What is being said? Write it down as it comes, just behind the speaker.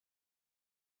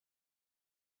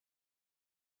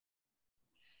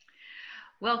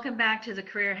Welcome back to the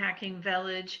Career Hacking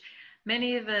Village.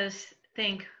 Many of us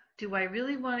think, do I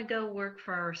really want to go work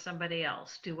for somebody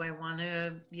else? Do I want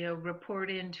to, report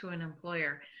into an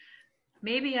employer?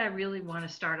 Maybe I really want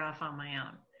to start off on my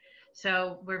own.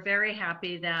 So we're very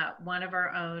happy that one of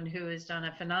our own, who has done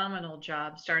a phenomenal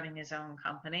job starting his own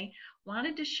company,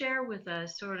 wanted to share with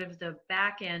us sort of the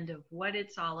back end of what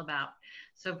it's all about.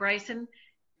 So Bryson,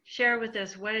 share with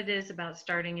us what it is about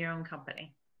starting your own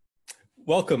company.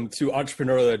 Welcome to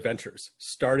Entrepreneurial Adventures,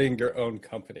 starting your own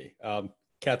company.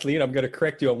 Kathleen, I'm going to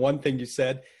correct you on one thing you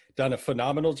said. Done a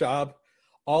phenomenal job.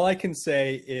 All I can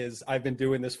say is I've been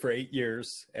doing this for 8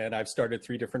 years and I've started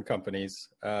 3 different companies.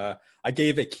 I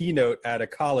gave a keynote at a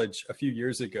college a few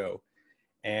years ago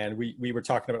and we were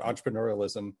talking about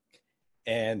entrepreneurialism.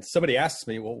 And somebody asked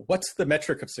me, well, what's the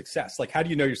metric of success? Like, how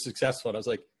do you know you're successful? And I was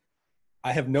like,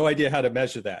 I have no idea how to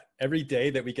measure that. Every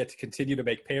day that we get to continue to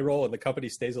make payroll and the company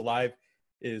stays alive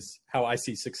is how I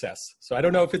see success. So I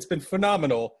don't know if it's been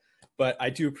phenomenal, but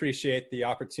I do appreciate the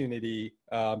opportunity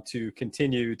to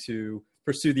continue to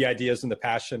pursue the ideas and the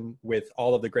passion with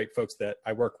all of the great folks that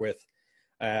I work with,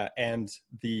 and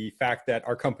the fact that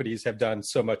our companies have done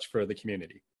so much for the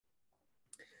community.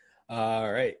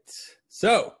 All right.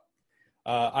 So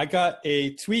I got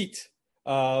a tweet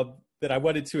that I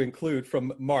wanted to include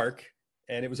from Mark,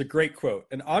 and it was a great quote.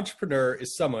 An entrepreneur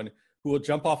is someone who will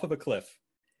jump off of a cliff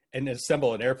and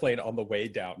assemble an airplane on the way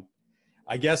down.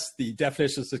 I guess the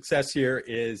definition of success here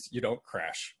is you don't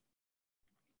crash.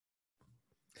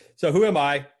 So who am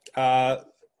I?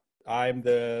 I'm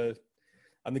the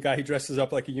guy who dresses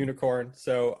up like a unicorn.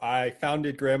 So I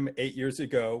founded Grimm 8 years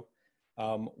ago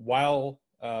while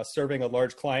serving a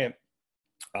large client.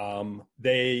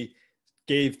 They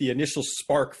gave the initial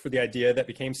spark for the idea that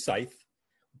became Scythe,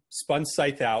 spun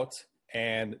Scythe out,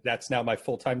 and that's now my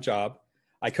full-time job.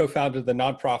 I co-founded the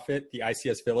nonprofit, the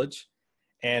ICS Village,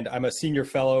 and I'm a senior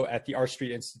fellow at the R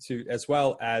Street Institute, as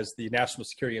well as the National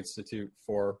Security Institute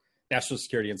for National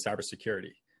Security and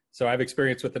Cybersecurity. So I have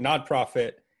experience with a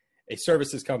nonprofit, a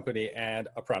services company, and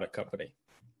a product company.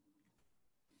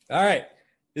 All right,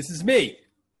 this is me.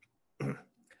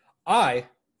 I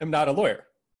am not a lawyer.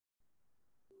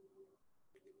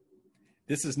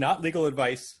 This is not legal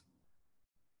advice.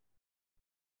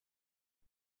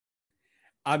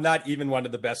 I'm not even one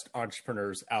of the best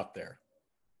entrepreneurs out there.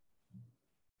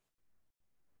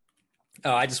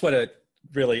 I just want to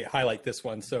really highlight this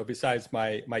one. So besides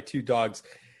my 2 dogs,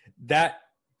 that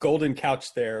golden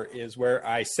couch there is where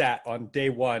I sat on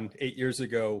day 1, 8 years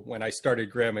ago when I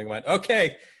started Grimm and went,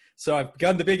 okay, so I've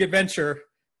begun the big adventure.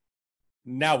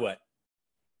 Now what?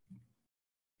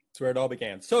 That's where it all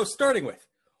began. So starting with,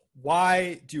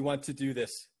 why do you want to do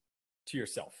this to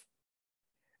yourself?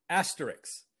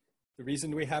 Asterisks. The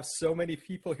reason we have so many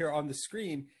people here on the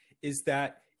screen is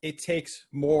that it takes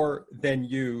more than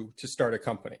you to start a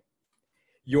company.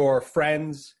 Your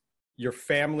friends, your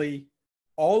family,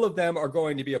 all of them are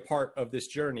going to be a part of this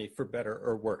journey for better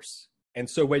or worse. And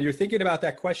so when you're thinking about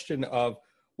that question of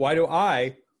why do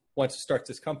I want to start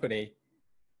this company,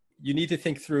 you need to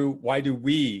think through, why do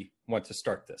we want to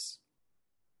start this?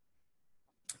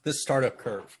 The startup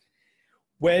curve.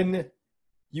 When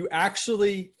you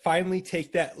actually finally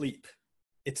take that leap,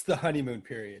 it's the honeymoon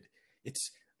period.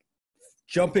 It's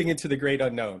jumping into the great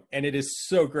unknown. And it is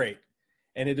so great.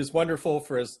 And it is wonderful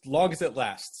for as long as it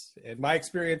lasts. In my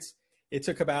experience, it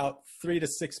took about 3 to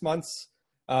 6 months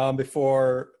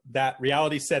before that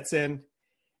reality sets in.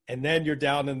 And then you're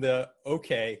down in the,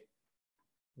 okay,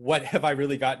 what have I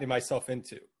really gotten myself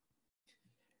into?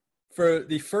 For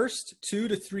the first 2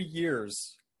 to 3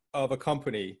 years of a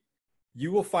company,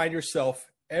 you will find yourself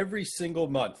every single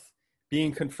month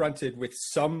being confronted with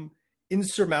some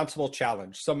insurmountable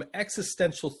challenge, some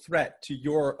existential threat to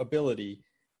your ability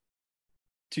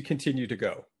to continue to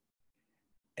go.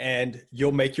 And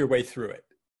you'll make your way through it.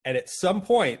 And at some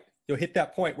point, you'll hit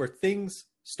that point where things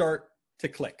start to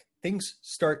click. Things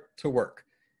start to work.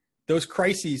 Those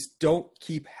crises don't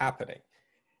keep happening.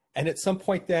 And at some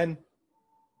point then,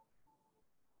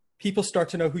 people start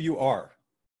to know who you are.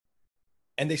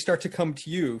 And they start to come to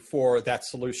you for that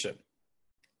solution.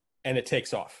 And it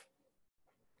takes off.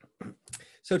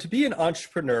 So to be an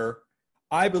entrepreneur,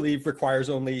 I believe requires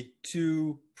only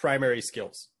 2 primary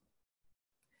skills: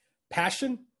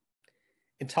 passion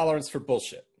and tolerance for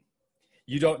bullshit.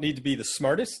 You don't need to be the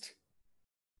smartest.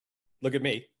 Look at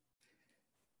me.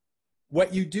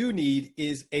 What you do need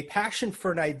is a passion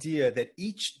for an idea that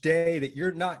each day that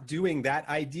you're not doing that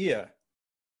idea,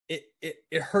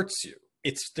 it hurts you.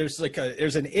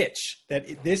 There's an itch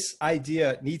that this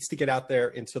idea needs to get out there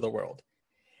into the world.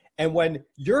 And when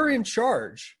you're in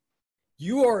charge,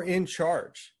 you are in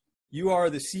charge. You are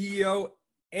the CEO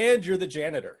and you're the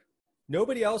janitor.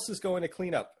 Nobody else is going to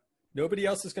clean up. Nobody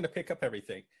else is going to pick up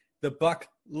everything. The buck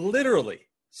literally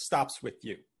stops with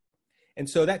you. And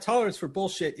so that tolerance for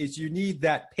bullshit is you need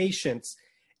that patience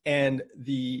and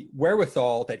the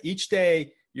wherewithal that each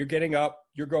day you're getting up,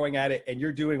 you're going at it, and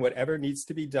you're doing whatever needs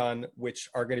to be done, which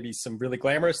are going to be some really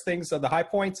glamorous things on the high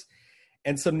points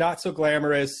and some not so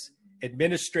glamorous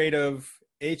administrative,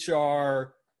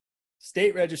 HR,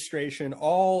 state registration,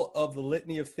 all of the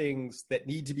litany of things that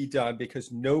need to be done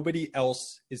because nobody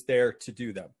else is there to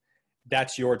do them.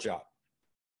 That's your job.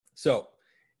 So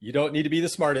you don't need to be the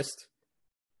smartest.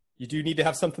 You do need to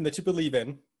have something that you believe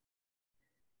in.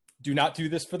 Do not do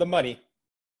this for the money,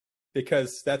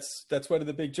 because that's one of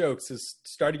the big jokes is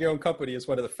starting your own company is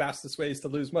one of the fastest ways to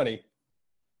lose money.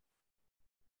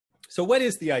 So what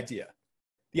is the idea?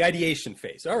 The ideation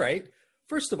phase. All right.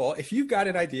 First of all, if you've got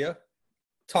an idea,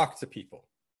 talk to people.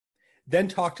 Then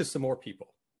talk to some more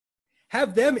people.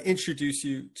 Have them introduce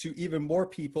you to even more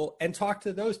people and talk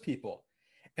to those people.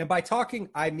 And by talking,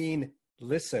 I mean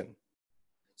listen.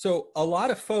 So a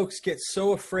lot of folks get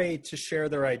so afraid to share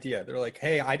their idea. They're like,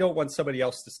 hey, I don't want somebody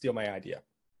else to steal my idea.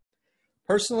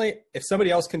 Personally, if somebody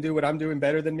else can do what I'm doing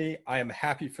better than me, I am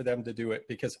happy for them to do it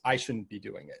because I shouldn't be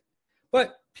doing it.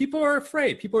 But people are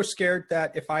afraid. People are scared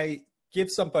that if I give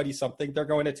somebody something, they're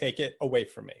going to take it away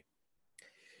from me.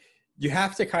 You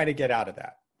have to kind of get out of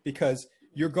that because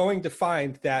you're going to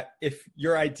find that if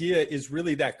your idea is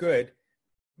really that good,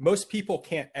 most people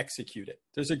can't execute it.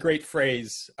 There's a great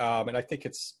phrase, and I think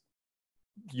it's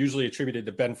usually attributed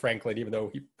to Ben Franklin, even though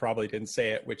he probably didn't say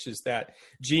it, which is that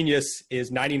genius is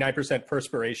 99%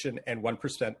 perspiration and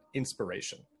 1%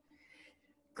 inspiration.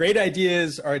 Great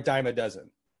ideas are a dime a dozen.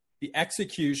 The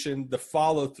execution, the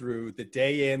follow through, the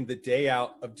day in, the day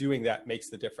out of doing that makes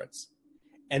the difference.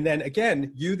 And then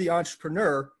again, you, the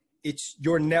entrepreneur, it's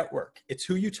your network. It's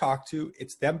who you talk to.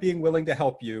 It's them being willing to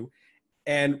help you.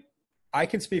 And I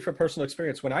can speak from personal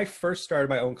experience. When I first started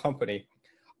my own company,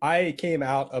 I came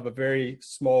out of a very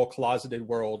small closeted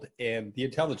world in the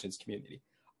intelligence community.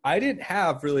 I didn't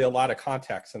have really a lot of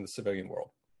contacts in the civilian world.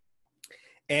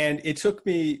 And it took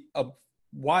me a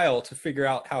while to figure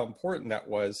out how important that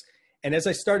was. And as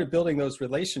I started building those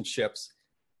relationships,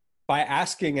 by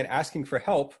asking and asking for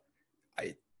help,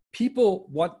 people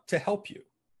want to help you.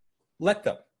 Let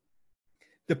them.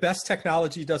 The best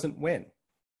technology doesn't win.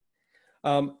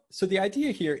 So the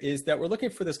idea here is that we're looking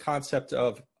for this concept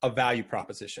of a value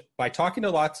proposition. By talking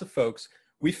to lots of folks,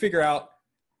 we figure out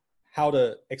how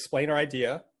to explain our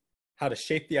idea, how to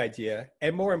shape the idea,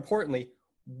 and more importantly,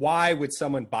 why would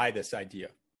someone buy this idea?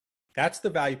 That's the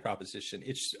value proposition.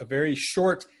 It's a very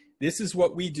short, this is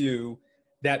what we do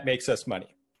that makes us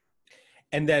money.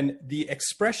 And then the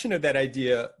expression of that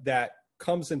idea that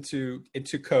comes into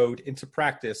code, into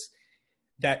practice,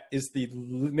 that is the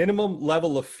minimum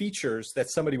level of features that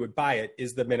somebody would buy it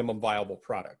is the minimum viable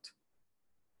product.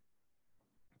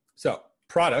 So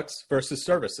products versus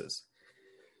services.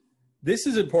 This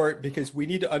is important because we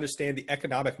need to understand the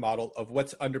economic model of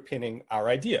what's underpinning our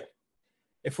idea.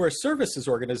 If we're a services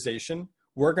organization,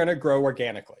 we're going to grow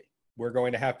organically. We're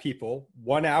going to have people,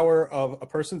 1 hour of a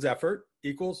person's effort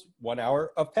equals 1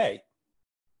 hour of pay.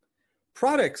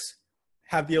 Products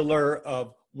have the allure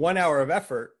of 1 hour of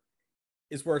effort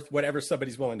is worth whatever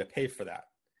somebody's willing to pay for that.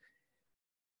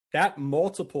 That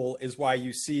multiple is why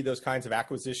you see those kinds of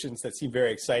acquisitions that seem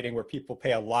very exciting where people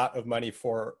pay a lot of money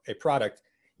for a product.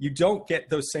 You don't get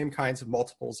those same kinds of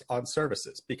multiples on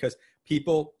services because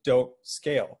people don't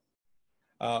scale.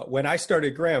 When I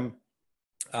started Grimm,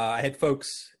 I had folks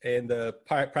in the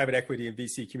private equity and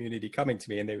VC community coming to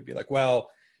me and they would be like, well,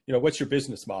 you know, what's your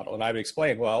business model? And I would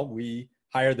explain, well, we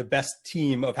hire the best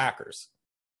team of hackers.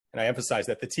 And I emphasize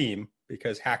that the team,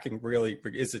 because hacking really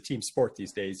is a team sport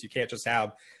these days. You can't just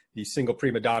have the single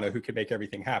prima donna who can make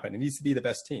everything happen. It needs to be the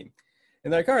best team.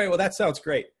 And they're like, all right, well, that sounds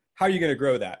great. How are you going to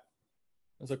grow that?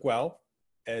 I was like, well,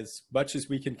 as much as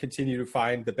we can continue to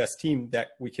find the best team that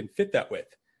we can fit that with.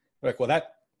 They're like, well,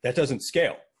 that doesn't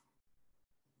scale.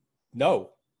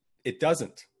 No, it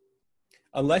doesn't.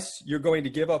 Unless you're going to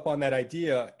give up on that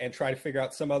idea and try to figure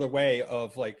out some other way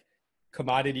of like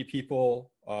commodity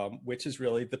people, which is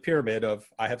really the pyramid of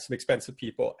I have some expensive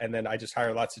people and then I just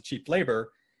hire lots of cheap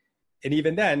labor. And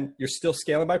even then you're still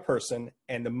scaling by person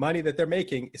and the money that they're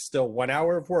making is still 1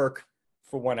 hour of work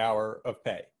for 1 hour of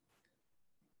pay.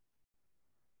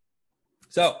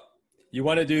 So you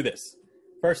want to do this.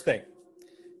 First thing,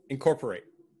 incorporate.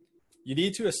 You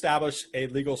need to establish a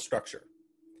legal structure.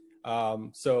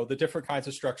 So the different kinds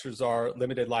of structures are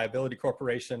limited liability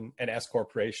corporation, an S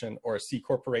corporation, or a C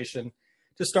corporation.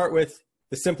 To start with,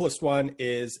 The simplest one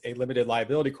is a limited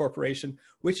liability corporation,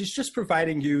 which is just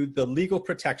providing you the legal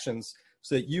protections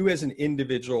so that you as an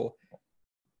individual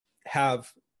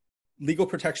have legal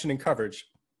protection and coverage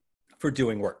for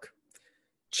doing work.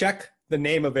 Check the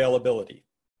name availability.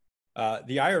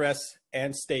 The IRS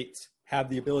and states have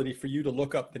the ability for you to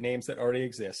look up the names that already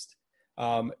exist.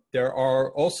 There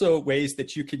are also ways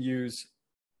that you can use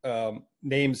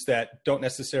names that don't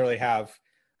necessarily have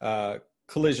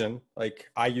collision, like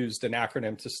I used an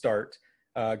acronym to start,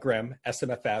 GRIM,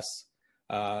 SMFS,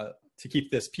 to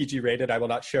keep this PG rated. I will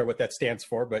not share what that stands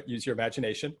for, but use your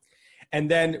imagination.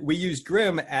 And then we use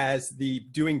GRIM as the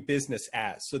doing business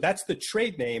as. So that's the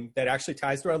trade name that actually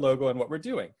ties to our logo and what we're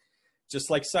doing, just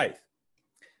like Scythe.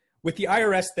 With the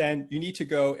IRS, then, you need to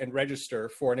go and register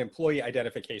for an employee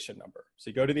identification number. So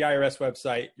you go to the IRS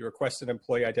website, you request an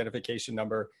employee identification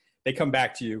number, they come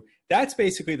back to you. That's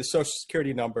basically the Social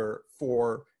Security number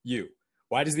for you.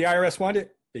 Why does the IRS want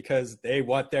it? Because they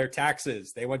want their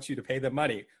taxes. They want you to pay them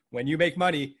money. When you make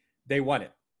money, they want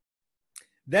it.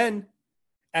 Then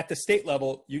at the state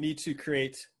level, you need to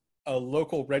create a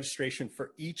local registration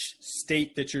for each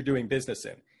state that you're doing business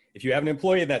in. If you have an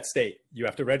employee in that state, you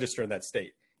have to register in that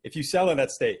state. If you sell in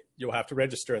that state, you'll have to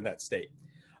register in that state.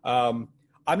 I'm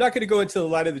not going to go into a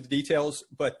lot of the details,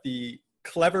 but the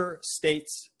clever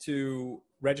states to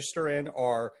register in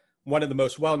are one of the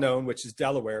most well-known, which is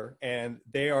Delaware, and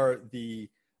they are the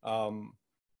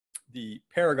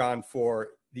paragon for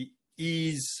the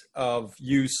ease of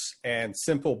use and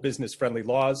simple business-friendly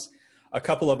laws. A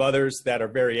couple of others that are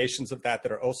variations of that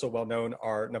that are also well-known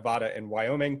are Nevada and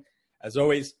Wyoming. As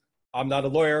always, I'm not a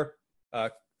lawyer,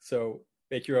 so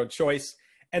make your own choice.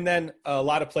 And then a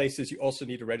lot of places you also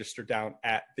need to register down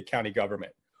at the county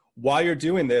government. While you're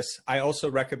doing this, I also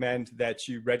recommend that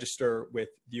you register with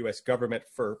the U.S. government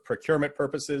for procurement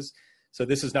purposes. So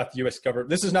this is not the U.S. government.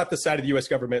 This is not the side of the U.S.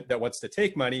 government that wants to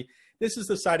take money. This is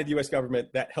the side of the U.S. government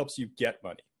that helps you get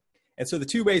money. And so the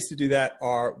two ways to do that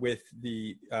are with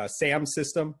the SAM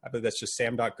system. I believe that's just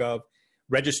sam.gov.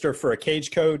 Register for a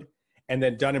cage code. And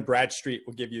then Dun & Bradstreet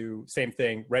will give you same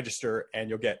thing, register, and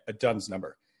you'll get a DUNS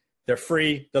number. They're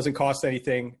free, doesn't cost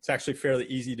anything. It's actually fairly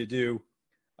easy to do.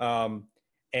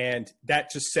 And that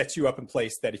just sets you up in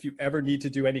place that if you ever need to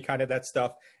do any kind of that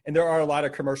stuff, and there are a lot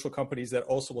of commercial companies that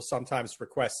also will sometimes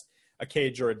request a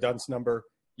cage or a DUNS number,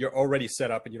 you're already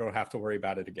set up and you don't have to worry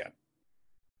about it again.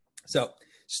 So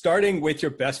starting with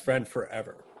your best friend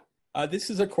forever. This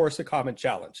is, of course, a common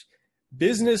challenge.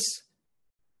 Business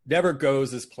never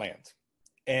goes as planned.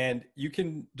 And you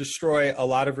can destroy a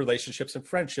lot of relationships and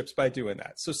friendships by doing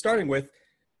that. So starting with,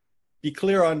 be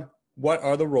clear on what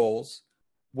are the roles,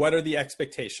 what are the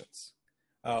expectations.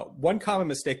 One common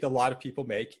mistake that a lot of people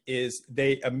make is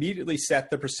they immediately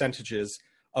set the percentages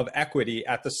of equity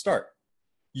at the start.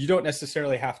 You don't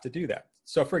necessarily have to do that.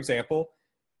 So for example,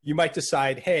 you might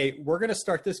decide, hey, we're going to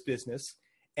start this business,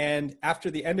 and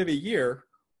after the end of a year,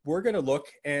 we're going to look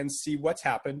and see what's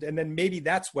happened. And then maybe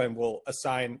that's when we'll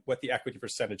assign what the equity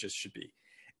percentages should be.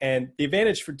 And the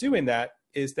advantage for doing that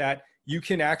is that you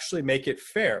can actually make it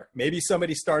fair. Maybe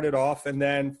somebody started off and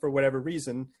then for whatever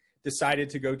reason decided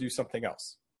to go do something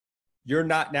else. You're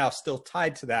not now still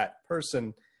tied to that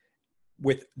person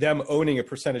with them owning a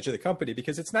percentage of the company,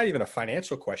 because it's not even a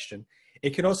financial question.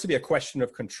 It can also be a question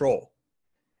of control.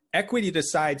 Equity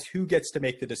decides who gets to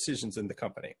make the decisions in the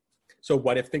company. So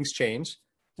what if things change?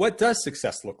 What does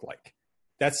success look like?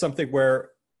 That's something where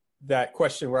that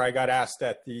question where I got asked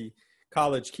at the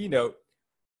college keynote,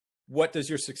 what does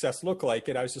your success look like?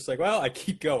 And I was just like, well, I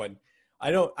keep going.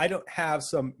 I don't have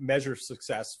some measure of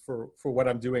success for what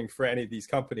I'm doing for any of these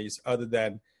companies other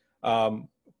than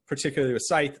particularly with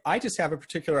Scythe. I just have a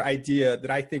particular idea that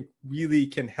I think really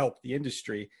can help the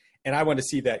industry, and I want to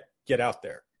see that get out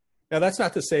there. Now, that's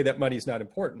not to say that money is not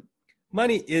important.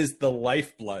 Money is the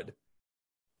lifeblood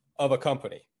of a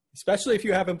company, especially if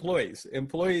you have employees.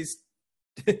 Employees,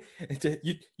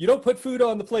 you don't put food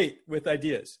on the plate with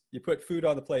ideas. You put food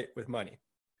on the plate with money.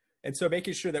 And so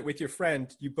making sure that with your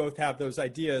friend, you both have those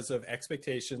ideas of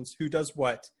expectations, who does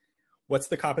what, what's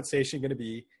the compensation going to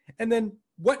be, and then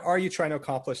what are you trying to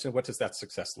accomplish and what does that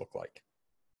success look like?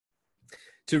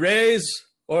 To raise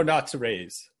or not to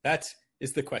raise? That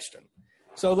is the question.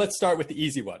 So let's start with the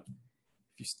easy one.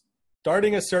 If you're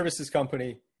starting a services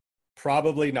company,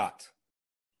 probably not.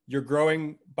 You're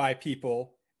growing by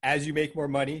people. As you make more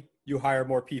money, you hire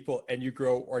more people and you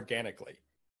grow organically.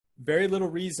 Very little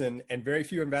reason and very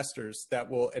few investors that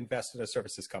will invest in a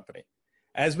services company.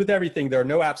 As with everything, there are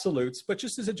no absolutes, but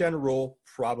just as a general rule,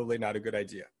 probably not a good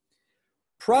idea.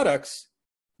 Products,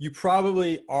 you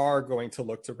probably are going to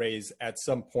look to raise at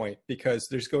some point because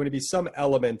there's going to be some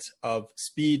element of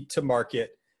speed to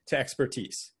market to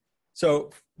expertise.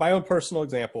 So my own personal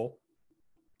example,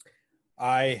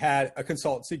 I had a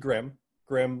consultancy, Grim.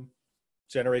 Grim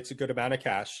generates a good amount of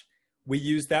cash. We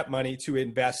used that money to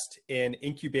invest in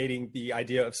incubating the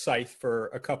idea of Scythe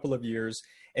for a couple of years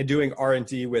and doing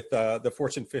R&D with the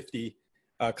Fortune 50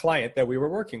 client that we were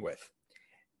working with.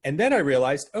 And then I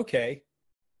realized, okay,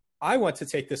 I want to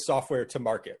take this software to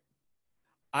market.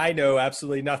 I know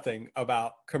absolutely nothing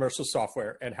about commercial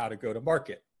software and how to go to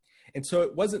market. And so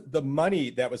it wasn't the money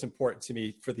that was important to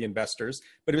me for the investors,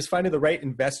 but it was finding the right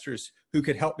investors who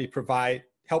could help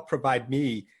provide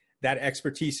me that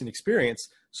expertise and experience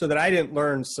so that I didn't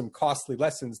learn some costly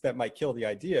lessons that might kill the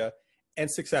idea and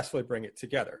successfully bring it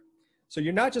together. So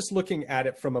you're not just looking at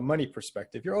it from a money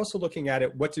perspective, you're also looking at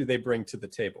it, what do they bring to the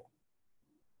table?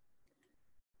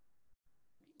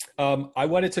 I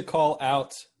wanted to call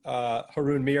out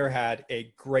Haroon Mir had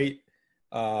a great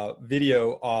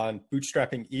video on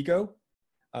bootstrapping ego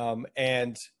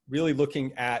and really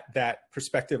looking at that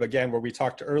perspective again, where we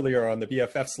talked earlier on the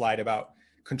BFF slide about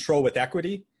control with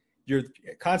equity. You're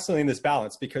constantly in this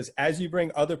balance because as you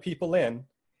bring other people in,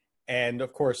 and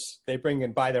of course they bring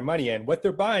and buy their money in, what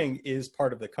they're buying is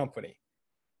part of the company.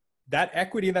 That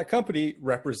equity in that company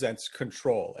represents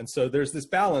control. And so there's this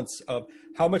balance of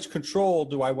how much control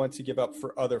do I want to give up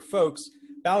for other folks,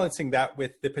 balancing that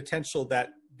with the potential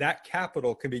that that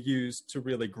capital can be used to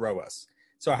really grow us.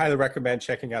 So I highly recommend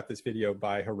checking out this video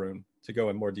by Haroon to go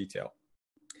in more detail.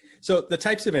 So the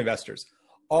types of investors,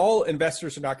 all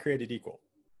investors are not created equal.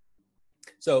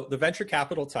 So the venture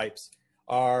capital types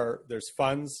are, there's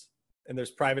funds and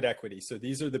there's private equity. So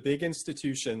these are the big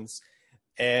institutions.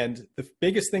 And the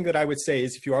biggest thing that I would say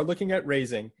is if you are looking at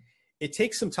raising, it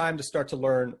takes some time to start to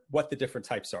learn what the different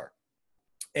types are.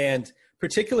 And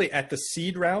particularly at the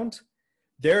seed round,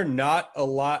 there are not a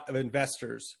lot of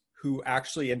investors who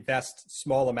actually invest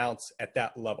small amounts at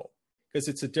that level because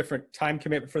it's a different time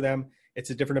commitment for them. It's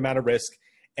a different amount of risk.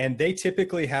 And they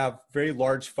typically have very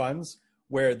large funds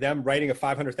where them writing a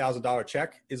 $500,000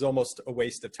 check is almost a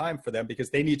waste of time for them because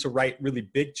they need to write really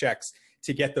big checks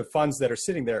to get the funds that are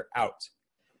sitting there out.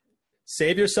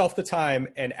 Save yourself the time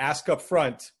and ask up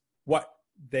front what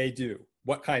they do.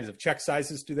 What kinds of check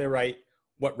sizes do they write?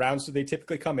 What rounds do they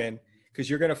typically come in? Because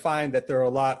you're going to find that there are a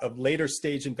lot of later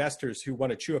stage investors who want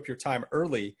to chew up your time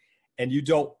early and you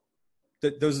don't,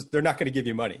 they're not going to give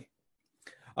you money.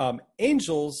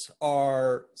 Angels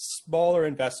are smaller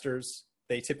investors.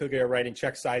 They typically are writing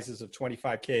check sizes of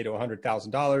 $25K to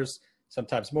 $100,000,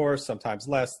 sometimes more, sometimes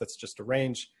less. That's just a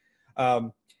range.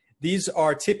 These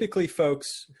are typically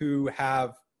folks who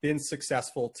have been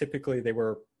successful. Typically, they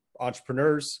were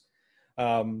entrepreneurs.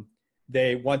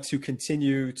 They want to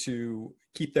continue to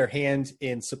keep their hand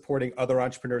in supporting other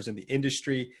entrepreneurs in the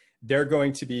industry. They're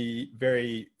going to be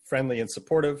very friendly and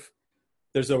supportive.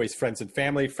 There's always friends and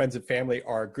family. Friends and family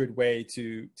are a good way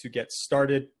to get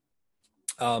started.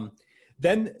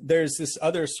 Then there's this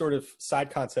other sort of side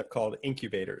concept called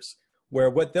incubators, where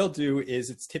what they'll do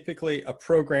is it's typically a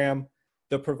program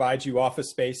that provides you office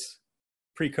space.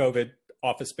 Pre-COVID,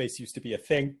 office space used to be a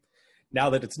thing. Now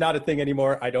that it's not a thing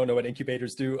anymore, I don't know what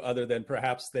incubators do other than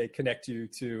perhaps they connect you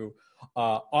to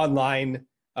online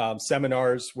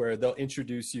seminars where they'll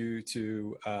introduce you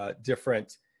to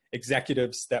different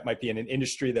executives that might be in an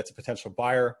industry that's a potential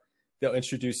buyer. They'll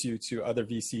introduce you to other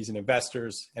VCs and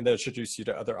investors, and they'll introduce you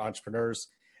to other entrepreneurs.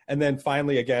 And then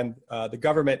finally, again, the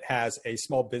government has a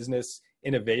small business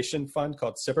innovation fund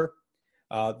called SBIR.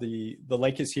 The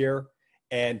link is here,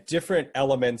 and different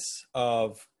elements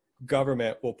of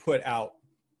government will put out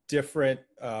different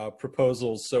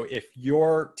proposals. So if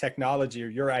your technology or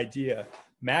your idea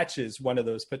matches one of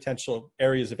those potential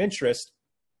areas of interest,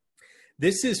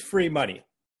 this is free money.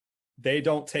 They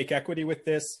don't take equity with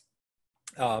this.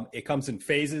 It comes in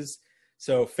phases.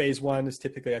 So phase one is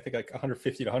typically, I think, like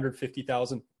 150 to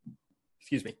 150,000.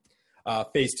 Excuse me.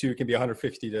 Phase two can be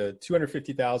 150 to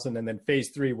 250,000, and then phase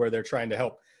three, where they're trying to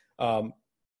help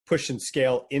push and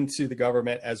scale into the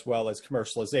government as well as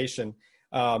commercialization.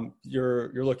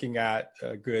 You're looking at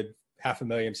a good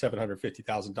 $500,000,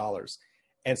 $750,000.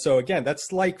 And so again,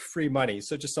 that's like free money.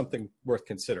 So just something worth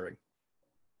considering.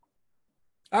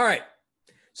 All right.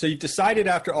 So you've decided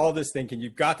after all this thinking,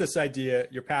 you've got this idea,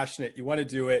 you're passionate, you want to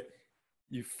do it,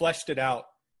 you've fleshed it out.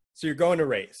 So you're going to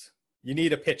raise. You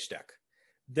need a pitch deck.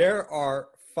 There are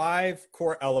 5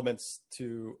 core elements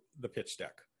to the pitch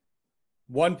deck.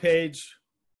 1 page,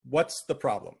 what's the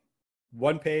problem?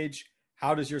 1 page,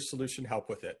 how does your solution help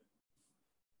with it?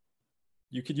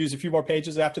 You could use a few more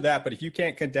pages after that, but if you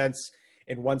can't condense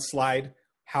in 1 slide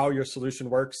how your solution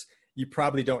works, you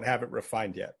probably don't have it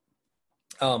refined yet.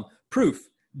 Proof.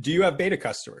 Do you have beta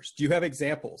customers? Do you have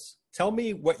examples? Tell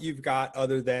me what you've got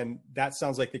other than that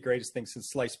sounds like the greatest thing since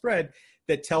sliced bread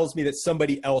that tells me that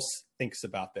somebody else thinks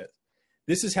about this.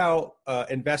 This is how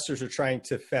investors are trying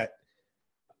to vet.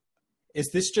 Is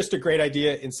this just a great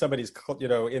idea in somebody's,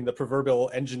 in the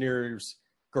proverbial engineer's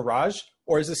garage,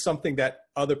 or is this something that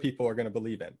other people are going to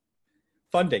believe in?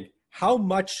 Funding. How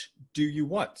much do you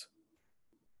want?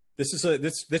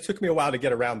 This took me a while to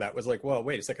get around that. It was like, well,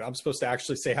 wait a second. I'm supposed to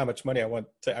actually say how much money I want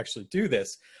to actually do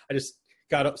this. I just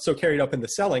got so carried up in the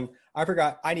selling, I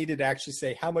forgot I needed to actually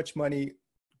say how much money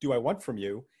do I want from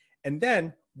you? And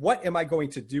then what am I going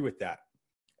to do with that?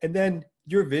 And then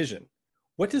your vision.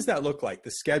 What does that look like?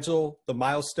 The schedule, the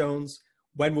milestones,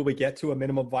 when will we get to a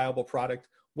minimum viable product?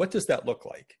 What does that look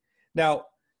like? Now,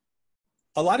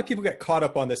 a lot of people get caught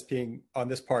up on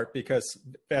this part because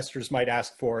investors might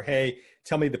ask for, hey,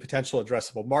 tell me the potential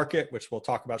addressable market, which we'll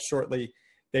talk about shortly.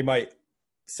 They might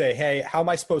say, hey, how am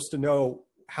I supposed to know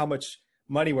how much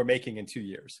money we're making in 2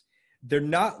 years? They're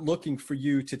not looking for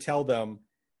you to tell them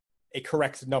a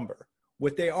correct number.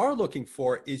 What they are looking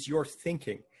for is your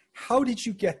thinking. How did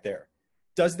you get there?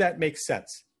 Does that make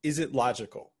sense? Is it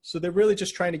logical? So they're really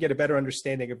just trying to get a better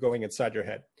understanding of going inside your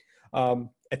head.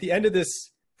 At the end of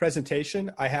this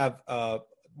presentation, I have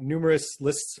numerous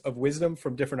lists of wisdom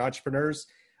from different entrepreneurs.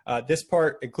 This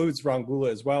part includes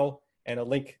Rangula as well, and a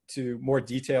link to more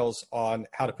details on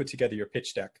how to put together your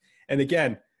pitch deck. And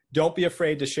again, don't be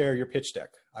afraid to share your pitch deck.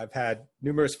 I've had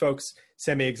numerous folks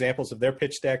send me examples of their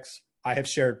pitch decks. I have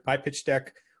shared my pitch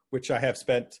deck, which I have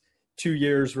spent 2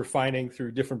 years refining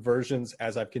through different versions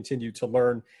as I've continued to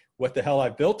learn what the hell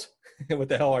I've built and what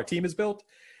the hell our team has built.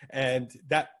 And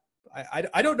that,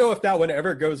 I don't know if that one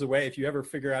ever goes away, if you ever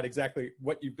figure out exactly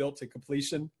what you built to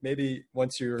completion. Maybe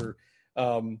once you're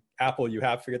Apple, you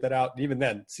have figured that out. And even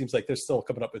then, it seems like they're still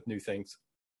coming up with new things.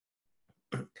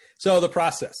 So the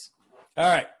process. All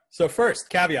right. So first,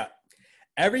 caveat.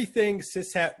 Everything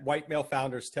cishet white male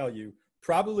founders tell you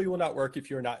probably will not work if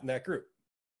you're not in that group.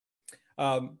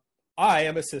 I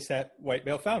am a cishet white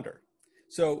male founder.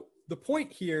 So the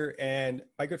point here, and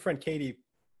my good friend Katie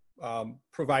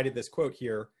provided this quote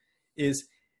here, is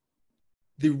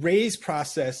the raise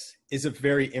process is a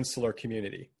very insular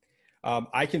community.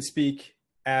 I can speak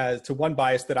as to one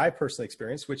bias that I personally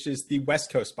experienced, which is the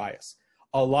West Coast bias.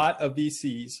 A lot of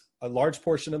VCs, a large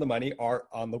portion of the money are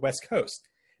on the West Coast.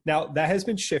 Now, that has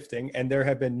been shifting, and there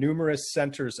have been numerous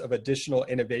centers of additional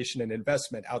innovation and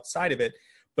investment outside of it,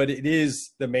 but it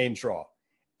is the main draw.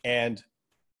 And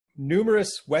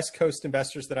numerous West Coast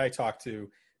investors that I talk to,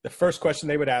 the first question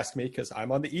they would ask me, because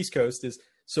I'm on the East Coast, is,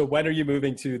 so when are you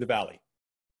moving to the Valley?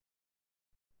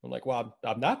 I'm like, well,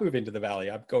 I'm not moving to the Valley.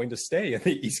 I'm going to stay in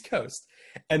the East Coast.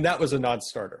 And that was a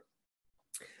non-starter.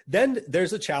 Then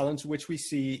there's a challenge which we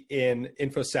see in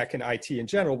InfoSec and IT in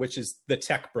general, which is the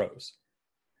tech bros.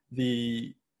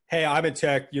 Hey, I'm in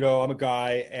tech, I'm a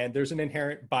guy, and there's an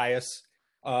inherent bias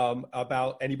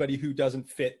about anybody who doesn't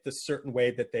fit the certain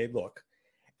way that they look.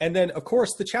 And then, of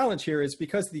course, the challenge here is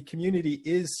because the community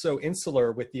is so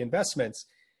insular with the investments,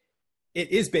 it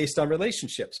is based on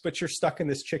relationships, but you're stuck in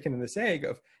this chicken and this egg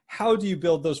of how do you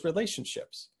build those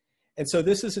relationships? And so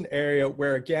this is an area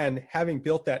where, again, having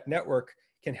built that network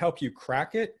can help you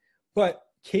crack it. But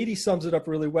Katie sums it up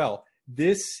really well.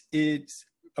 This is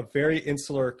a very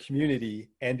insular community,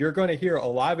 and you're going to hear a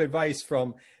lot of advice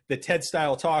from the TED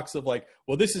style talks of like,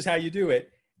 well, this is how you do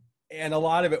it. And a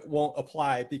lot of it won't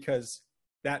apply because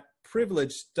that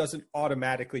privilege doesn't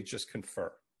automatically just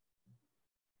confer.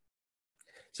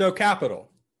 So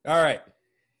capital. All right.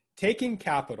 Taking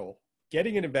capital,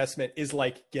 getting an investment is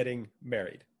like getting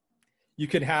married. You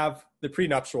can have the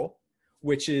prenuptial,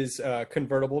 which is a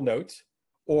convertible note,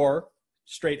 or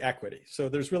straight equity. So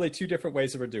there's really two different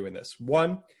ways of doing this.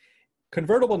 One,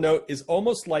 convertible note is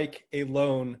almost like a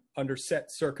loan under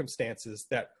set circumstances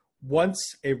that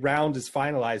once a round is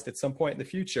finalized at some point in the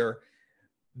future,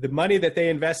 the money that they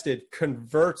invested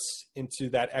converts into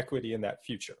that equity in that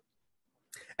future.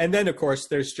 And then, of course,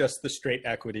 there's just the straight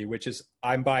equity, which is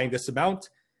I'm buying this amount,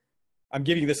 I'm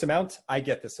giving this amount, I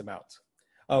get this amount.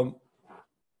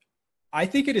 I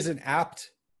think it is an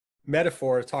apt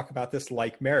metaphor to talk about this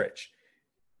like marriage.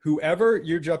 Whoever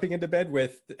you're jumping into bed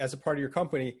with as a part of your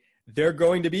company, they're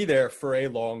going to be there for a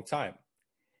long time.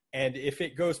 And if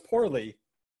it goes poorly,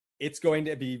 it's going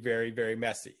to be very, very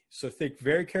messy. So think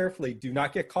very carefully. Do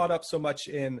not get caught up so much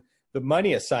in the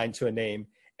money assigned to a name,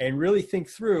 and really think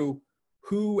through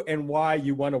who and why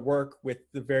you want to work with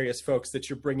the various folks that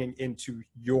you're bringing into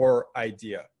your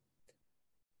idea.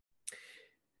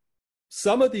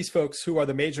 some of these folks who are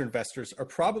the major investors are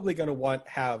probably going to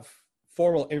have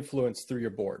formal influence through your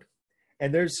board.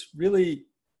 And there's really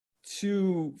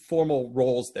two formal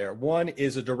roles there. One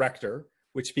is a director,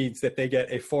 which means that they get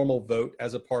a formal vote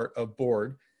as a part of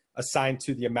board assigned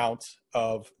to the amount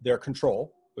of their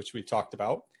control, which we've talked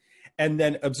about. And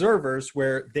then observers,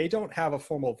 where they don't have a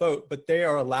formal vote, but they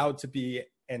are allowed to be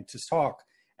and to talk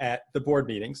at the board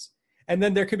meetings. And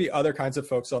then there could be other kinds of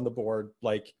folks on the board,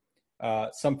 like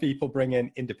some people bring in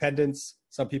independents,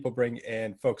 some people bring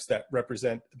in folks that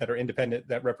are independent,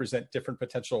 that represent different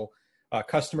potential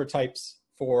customer types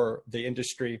for the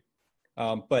industry.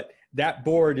 But that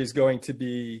board is going to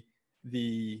be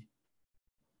the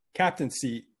captain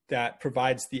seat that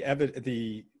provides the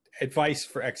advice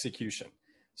for execution.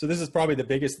 So this is probably the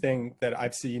biggest thing that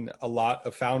I've seen a lot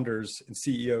of founders and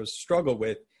CEOs struggle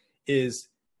with is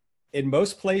in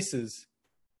most places,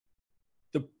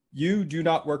 you do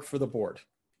not work for the board.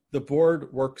 The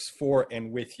board works for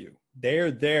and with you. They're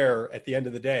there at the end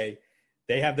of the day.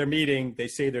 They have their meeting, they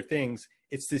say their things.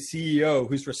 It's the CEO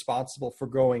who's responsible for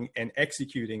going and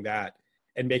executing that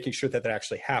and making sure that that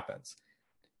actually happens.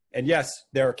 And yes,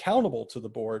 they're accountable to the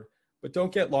board, but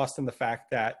don't get lost in the fact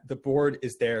that the board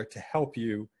is there to help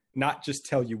you, not just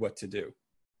tell you what to do.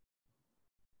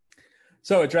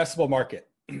 So addressable market.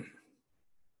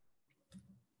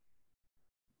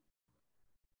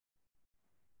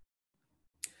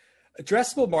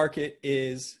 Addressable market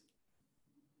is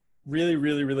really,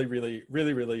 really, really, really,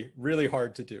 really, really, really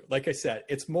hard to do. Like I said,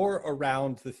 it's more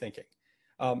around the thinking.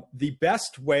 The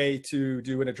best way to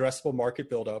do an addressable market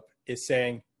buildup is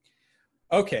saying,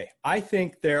 okay, I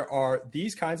think there are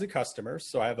these kinds of customers.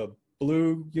 So I have a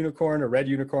blue unicorn, a red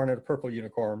unicorn, and a purple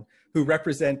unicorn who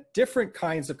represent different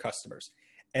kinds of customers.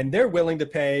 And they're willing to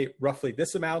pay roughly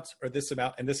this amount or this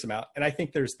amount and this amount. And I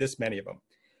think there's this many of them.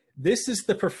 This is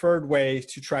the preferred way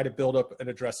to try to build up an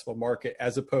addressable market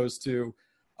as opposed to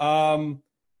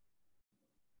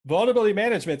vulnerability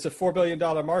management's a $4 billion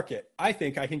market. I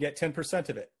think I can get 10%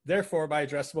 of it. Therefore, my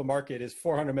addressable market is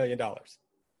 $400 million.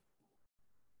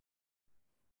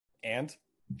 And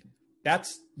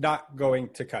that's not going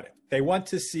to cut it. They want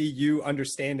to see you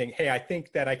understanding, hey, I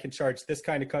think that I can charge this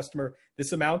kind of customer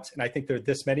this amount, and I think there are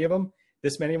this many of them,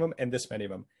 this many of them, and this many of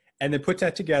them. And then put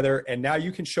that together, and now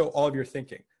you can show all of your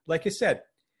thinking. Like I said,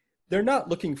 they're not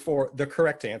looking for the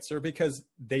correct answer because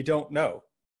they don't know.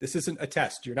 This isn't a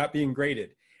test. You're not being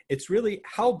graded. It's really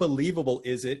how believable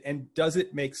is it, and does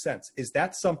it make sense? Is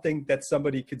that something that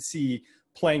somebody could see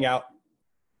playing out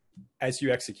as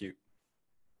you execute?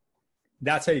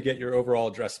 That's how you get your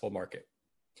overall addressable market.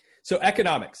 So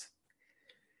economics.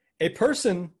 A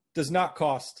person does not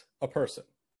cost a person.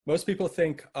 Most people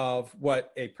think of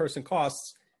what a person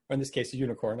costs, or in this case, a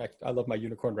unicorn. I love my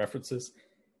unicorn references.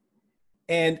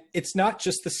 And it's not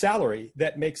just the salary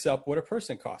that makes up what a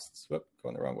person costs. Whoop,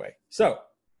 going the wrong way. So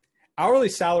hourly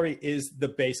salary is the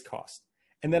base cost.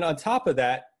 And then on top of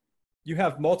that, you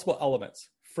have multiple elements: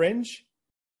 fringe,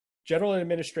 general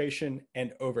administration,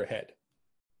 and overhead.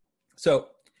 So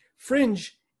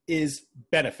fringe is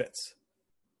benefits,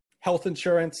 health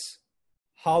insurance,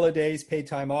 holidays, paid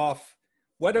time off.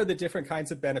 What are the different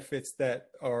kinds of benefits that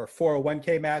are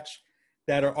 401k match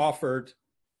that are offered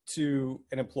to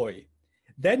an employee?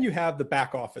 Then you have the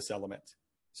back office element.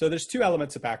 So there's two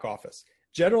elements of back office.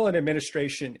 General and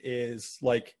administration is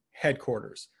like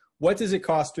headquarters. What does it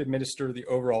cost to administer the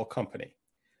overall company?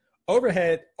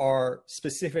 Overhead are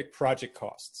specific project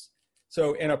costs.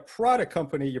 So in a product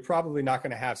company, you're probably not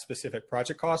going to have specific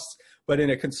project costs, but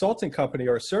in a consulting company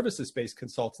or a services-based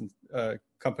consultant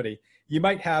company, you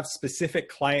might have specific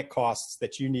client costs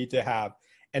that you need to have,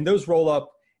 and those roll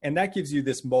up, and that gives you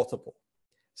this multiple.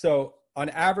 So on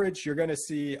average, you're going to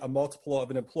see a multiple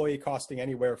of an employee costing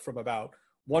anywhere from about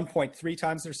 1.3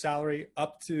 times their salary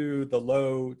up to the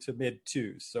low to mid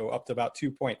twos. So up to about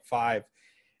 2.5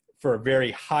 for a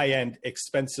very high-end,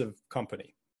 expensive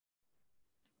company.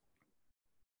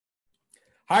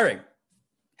 Hiring.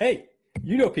 Hey,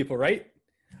 you know people, right?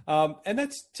 And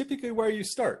that's typically where you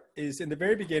start, is in the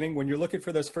very beginning. When you're looking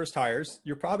for those first hires,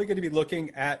 you're probably going to be looking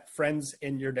at friends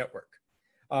in your network.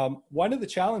 One of the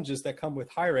challenges that come with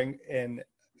hiring and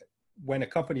when a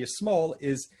company is small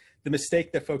is the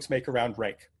mistake that folks make around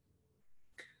rank.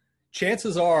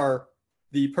 Chances are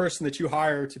the person that you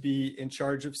hire to be in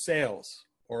charge of sales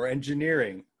or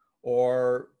engineering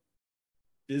or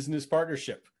business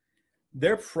partnership,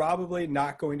 they're probably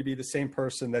not going to be the same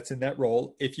person that's in that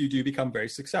role if you do become very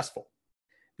successful.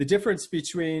 The difference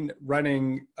between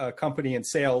running a company in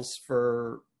sales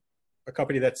for a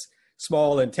company that's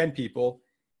small and 10 people,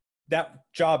 that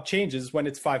job changes when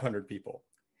it's 500 people.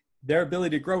 their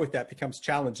ability to grow with that becomes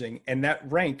challenging, and that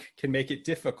rank can make it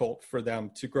difficult for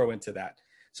them to grow into that.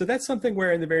 So that's something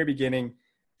where in the very beginning,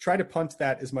 try to punt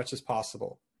that as much as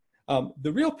possible.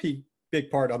 The real big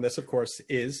part on this, of course,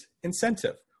 is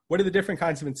incentive. What are the different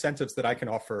kinds of incentives that I can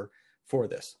offer for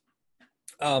this?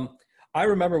 I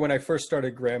remember when I first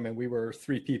started Grimm and we were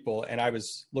 3 people and I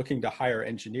was looking to hire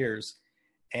engineers,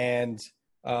 and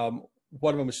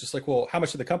one of them was just like, well, how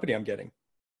much of the company I'm getting?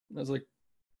 And I was like,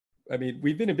 I mean,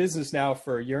 we've been in business now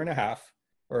for a year and a half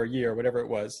or a year, whatever it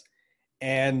was,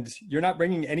 and you're not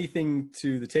bringing anything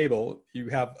to the table. You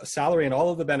have a salary and all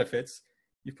of the benefits.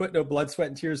 You put no blood, sweat,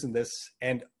 and tears in this,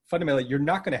 and fundamentally, you're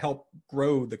not going to help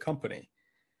grow the company.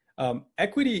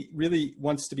 Equity really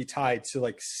wants to be tied to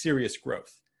like serious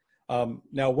growth.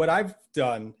 Now, what I've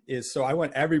done is, so I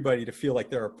want everybody to feel like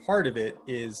they're a part of it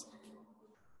is,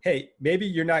 hey, maybe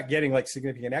you're not getting like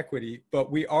significant equity,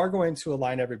 but we are going to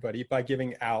align everybody by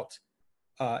giving out,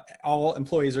 all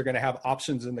employees are going to have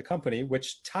options in the company,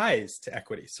 which ties to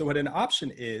equity. So what an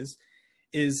option is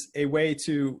a way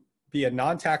to be a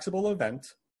non-taxable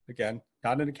event. Again,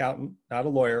 not an accountant, not a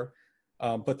lawyer,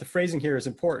 but the phrasing here is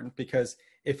important because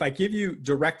if I give you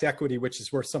direct equity, which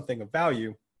is worth something of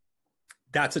value,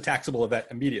 that's a taxable event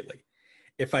immediately.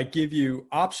 If I give you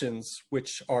options,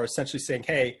 which are essentially saying,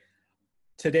 hey,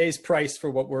 today's price for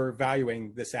what we're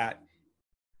valuing this at,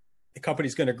 the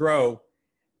company's going to grow,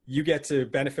 you get to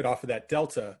benefit off of that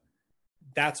delta.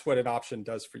 That's what an option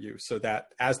does for you, so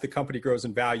that as the company grows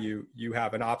in value, you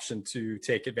have an option to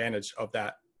take advantage of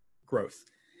that growth.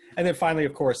 And then finally,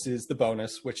 of course, is the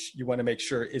bonus, which you want to make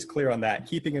sure is clear on that.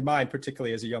 Keeping in mind,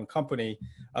 particularly as a young company,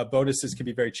 bonuses can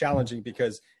be very challenging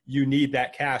because you need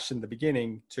that cash in the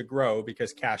beginning to grow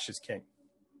because cash is king.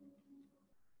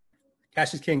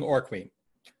 Cash is king or queen.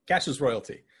 Cash is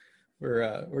royalty.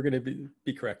 We're going to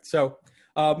be correct. So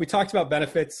we talked about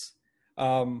benefits.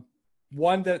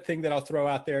 One thing that I'll throw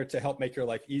out there to help make your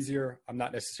life easier, I'm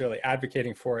not necessarily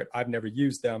advocating for it, I've never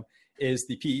used them, is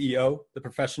the PEO, the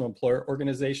Professional Employer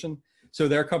Organization. So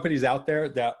there are companies out there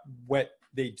that what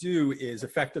they do is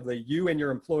effectively you and your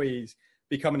employees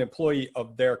become an employee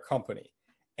of their company.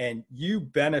 And you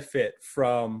benefit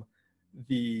from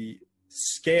the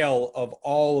scale of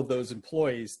all of those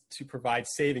employees to provide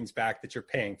savings back that you're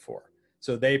paying for.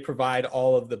 So they provide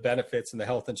all of the benefits and the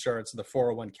health insurance and the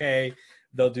 401k.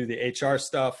 They'll do the HR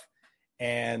stuff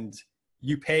and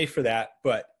you pay for that,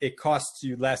 but it costs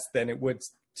you less than it would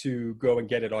to go and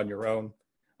get it on your own,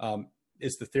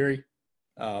 is the theory.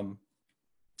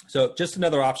 So just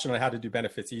another option on how to do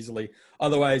benefits easily.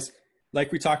 Otherwise,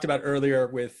 like we talked about earlier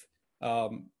with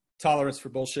tolerance for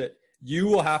bullshit, you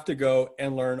will have to go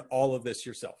and learn all of this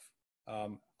yourself.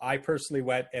 I personally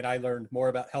went and I learned more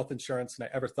about health insurance than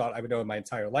I ever thought I would know in my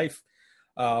entire life.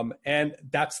 And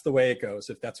that's the way it goes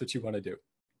if that's what you want to do.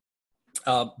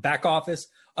 Back office,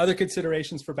 other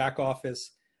considerations for back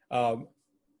office,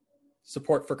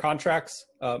 support for contracts.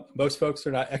 Most folks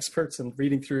are not experts in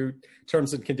reading through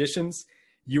terms and conditions.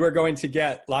 You are going to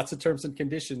get lots of terms and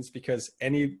conditions because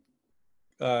any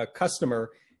customer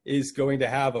is going to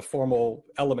have a formal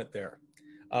element there.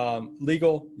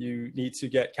 Legal, you need to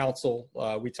get counsel.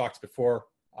 We talked before.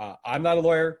 I'm not a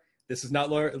lawyer. This is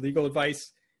not legal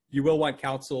advice. You will want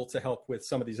counsel to help with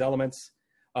some of these elements.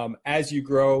 As you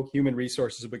grow, human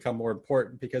resources will become more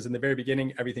important because in the very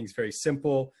beginning, everything's very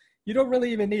simple. You don't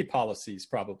really even need policies,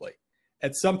 probably.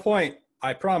 At some point,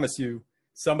 I promise you,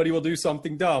 somebody will do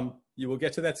something dumb. You will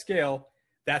get to that scale.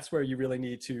 That's where you really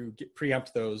need to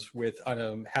preempt those with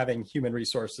having human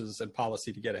resources and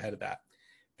policy to get ahead of that.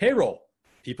 Payroll.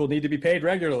 People need to be paid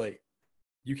regularly.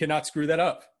 You cannot screw that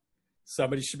up.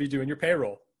 Somebody should be doing your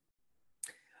payroll.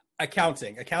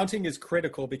 Accounting. Accounting is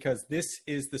critical because this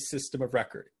is the system of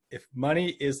record. If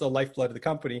money is the lifeblood of the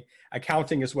company,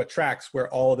 accounting is what tracks where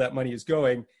all of that money is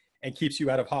going and keeps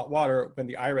you out of hot water when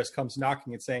the IRS comes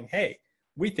knocking and saying, hey,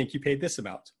 we think you paid this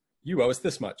amount. You owe us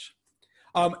this much.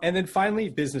 And then finally,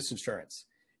 business insurance.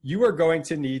 You are going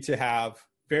to need to have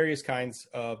various kinds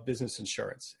of business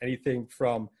insurance, anything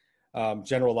from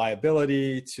general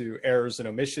liability to errors and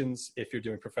omissions if you're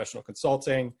doing professional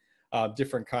consulting,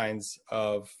 different kinds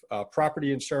of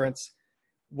property insurance.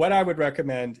 What I would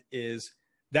recommend is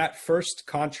that first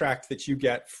contract that you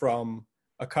get from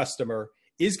a customer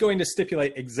is going to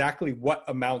stipulate exactly what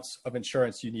amounts of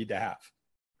insurance you need to have.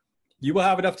 You will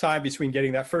have enough time between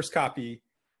getting that first copy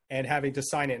and having to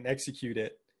sign it and execute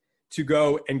it to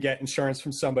go and get insurance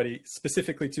from somebody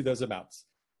specifically to those amounts.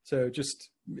 So just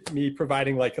me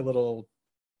providing like a little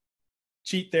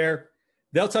cheat there.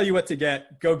 They'll tell you what to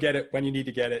get. Go get it when you need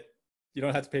to get it. You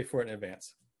don't have to pay for it in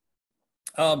advance.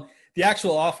 The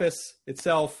actual office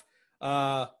itself.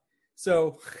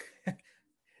 So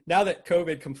now that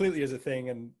COVID completely is a thing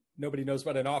and nobody knows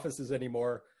what an office is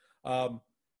anymore, the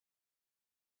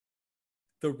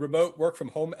remote work from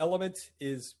home element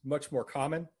is much more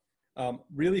common.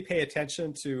 Really pay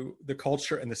attention to the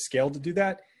culture and the scale to do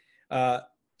that.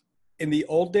 In the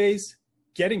old days,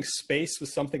 getting space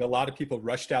was something a lot of people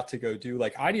rushed out to go do.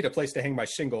 Like, I need a place to hang my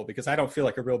shingle because I don't feel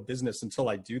like a real business until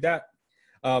I do that.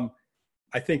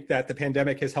 I think that the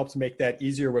pandemic has helped make that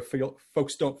easier where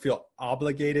folks don't feel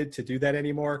obligated to do that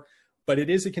anymore, but it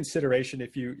is a consideration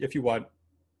if you want.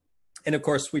 And of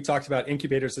course, we talked about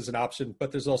incubators as an option,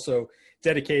 but there's also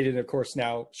dedicated, of course,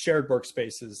 now shared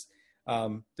workspaces,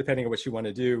 depending on what you want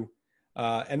to do.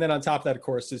 And then on top of that, of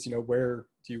course, is, where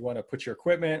do you want to put your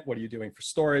equipment? What are you doing for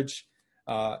storage?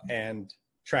 And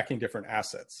tracking different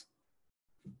assets.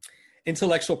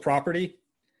 Intellectual property.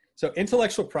 So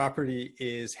intellectual property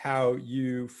is how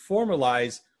you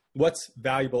formalize what's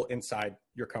valuable inside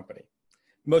your company.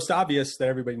 Most obvious that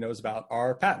everybody knows about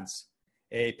are patents.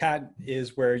 A patent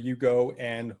is where you go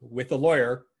and, with a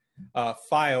lawyer,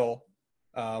 file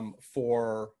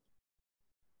for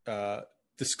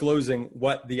disclosing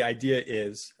what the idea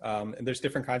is. And there's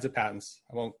different kinds of patents.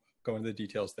 I won't go into the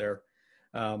details there.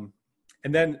 And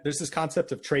then there's this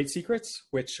concept of trade secrets,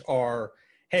 which are,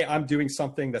 hey, I'm doing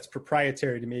something that's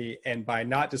proprietary to me, and by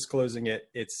not disclosing it,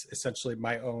 it's essentially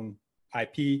my own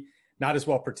IP, not as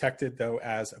well protected, though,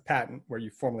 as a patent, where you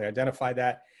formally identify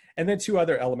that. And then two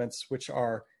other elements, which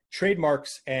are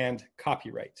trademarks and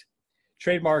copyright.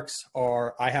 Trademarks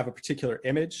are, I have a particular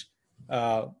image,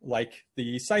 like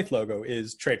the Scythe logo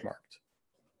is trademarked,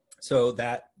 so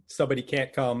that somebody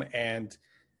can't come and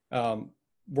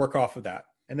work off of that.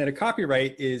 And then a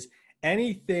copyright is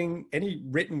any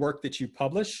written work that you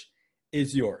publish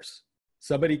is yours.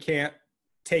 Somebody can't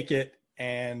take it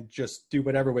and just do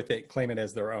whatever with it, claim it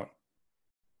as their own.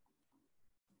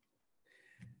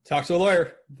 Talk to a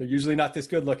lawyer. They're usually not this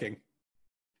good looking.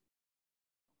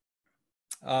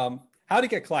 How to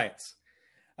get clients.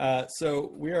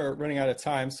 So we are running out of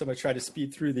time, so I'm going to try to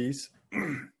speed through these.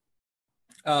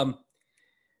 Go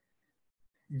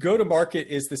to market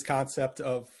is this concept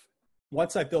of,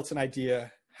 once I've built an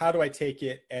idea, how do I take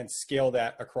it and scale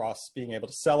that across being able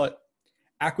to sell it?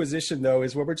 Acquisition, though,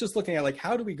 is where we're just looking at, like,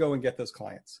 how do we go and get those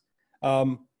clients?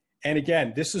 And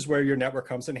again, this is where your network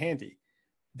comes in handy.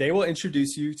 They will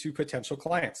introduce you to potential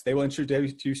clients. They will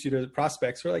introduce you to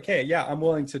prospects who are like, hey, yeah, I'm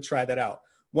willing to try that out.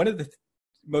 One of the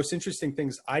most interesting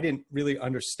things I didn't really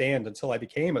understand until I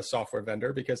became a software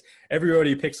vendor, because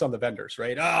everybody picks on the vendors,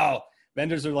 right? Oh,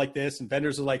 vendors are like this and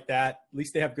vendors are like that. At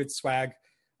least they have good swag.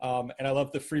 And I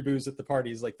love the free booze at the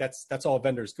parties. Like, that's all a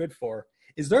vendor's good for.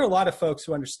 Is there are a lot of folks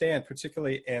who understand,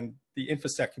 particularly in the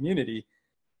InfoSec community,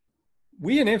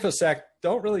 we in InfoSec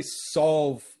don't really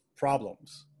solve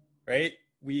problems, right?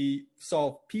 We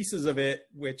solve pieces of it,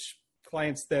 which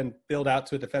clients then build out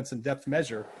to a defense in depth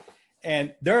measure.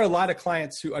 And there are a lot of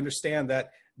clients who understand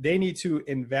that they need to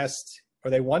invest,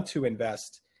 or they want to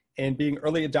invest, in being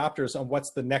early adopters on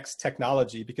what's the next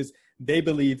technology, because they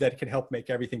believe that it can help make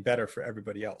everything better for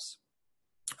everybody else.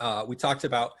 We talked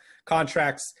about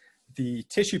contracts. The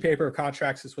tissue paper of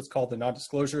contracts is what's called the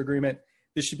non-disclosure agreement.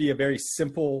 This should be a very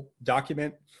simple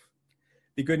document.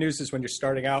 The good news is when you're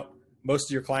starting out, most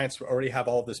of your clients will already have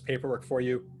all of this paperwork for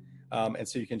you. And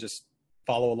so you can just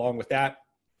follow along with that.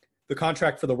 The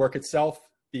contract for the work itself,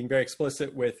 being very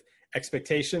explicit with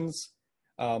expectations,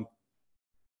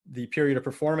 the period of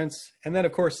performance, and then,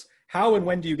 of course, how and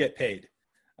when do you get paid?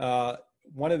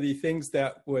 One of the things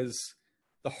that was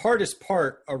the hardest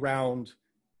part around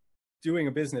doing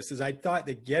a business is I thought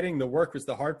that getting the work was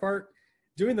the hard part.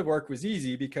 Doing the work was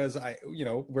easy because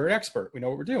we're an expert. We know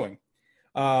what we're doing.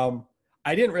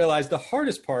 I didn't realize the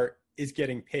hardest part is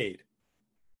getting paid.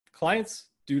 Clients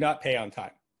do not pay on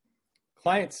time.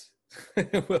 Clients,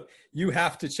 you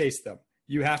have to chase them.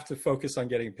 You have to focus on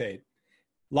getting paid.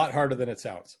 A lot harder than it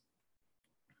sounds.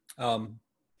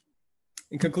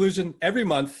 In conclusion, every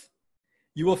month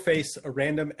you will face a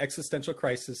random existential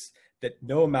crisis that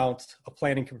no amount of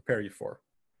planning can prepare you for.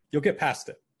 You'll get past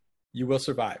it. You will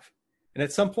survive. And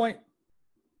at some point,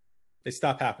 they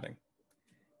stop happening.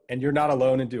 And you're not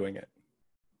alone in doing it.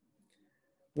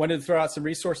 Wanted to throw out some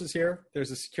resources here. There's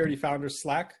a Security Founders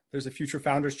Slack. There's a Future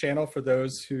Founders channel for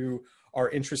those who are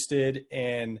interested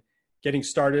in getting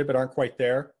started but aren't quite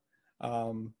there.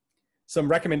 Some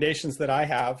recommendations that I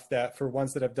have that for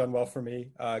ones that have done well for me,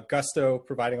 Gusto,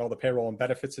 providing all the payroll and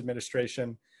benefits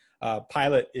administration.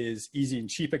 Pilot is easy and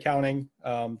cheap accounting.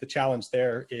 The challenge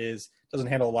there is it doesn't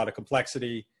handle a lot of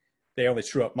complexity. They only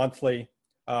true up monthly.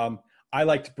 I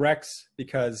liked Brex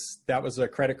because that was a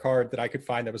credit card that I could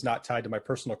find that was not tied to my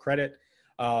personal credit.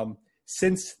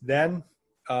 Since then,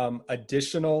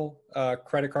 Additional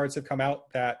credit cards have come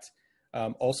out that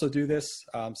also do this.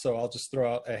 So I'll just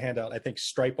throw out a handout. I think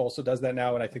Stripe also does that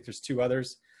now, and I think there's 2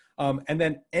 others. And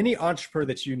then any entrepreneur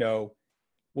that you know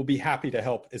will be happy to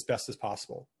help as best as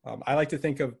possible. I like to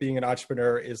think of being an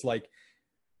entrepreneur is like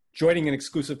joining an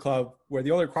exclusive club where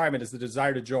the only requirement is the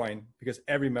desire to join, because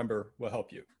every member will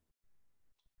help you.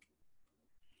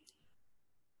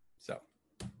 So,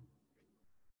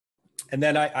 and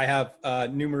then I have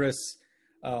numerous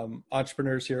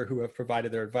entrepreneurs here who have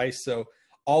provided their advice. So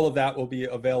all of that will be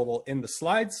available in the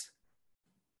slides.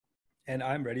 And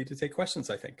I'm ready to take questions,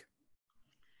 I think.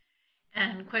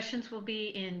 And questions will be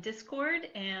in Discord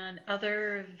and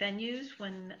other venues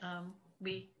when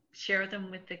we share them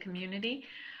with the community.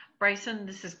 Bryson,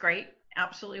 this is great.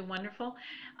 Absolutely wonderful.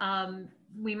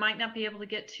 We might not be able to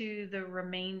get to the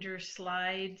remainder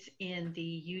slides in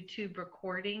the YouTube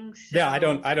recording. So... Yeah, I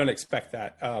don't expect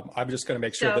that. I'm just going to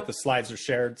make sure that the slides are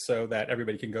shared so that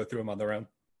everybody can go through them on their own.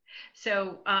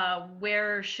 So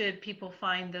where should people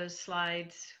find those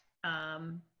slides?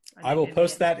 I will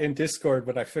post that in Discord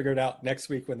when I figure it out next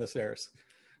week when this airs.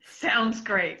 Sounds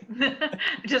great. I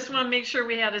just want to make sure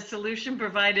we had a solution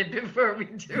provided before we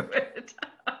do it.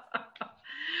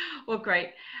 Well, great.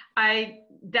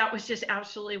 That was just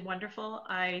absolutely wonderful.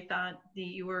 I thought that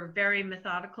you were very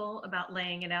methodical about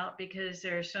laying it out, because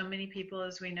there are so many people,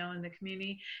 as we know in the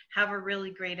community, have a really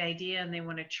great idea and they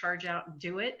want to charge out and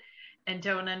do it, and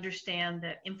don't understand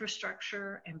that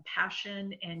infrastructure and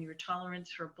passion and your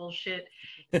tolerance for bullshit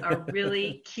are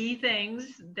really key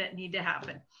things that need to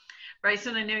happen.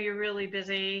 Bryson, I know you're really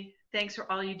busy. Thanks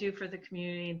for all you do for the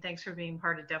community, and thanks for being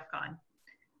part of DEF CON.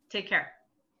 Take care.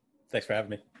 Thanks for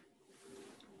having me.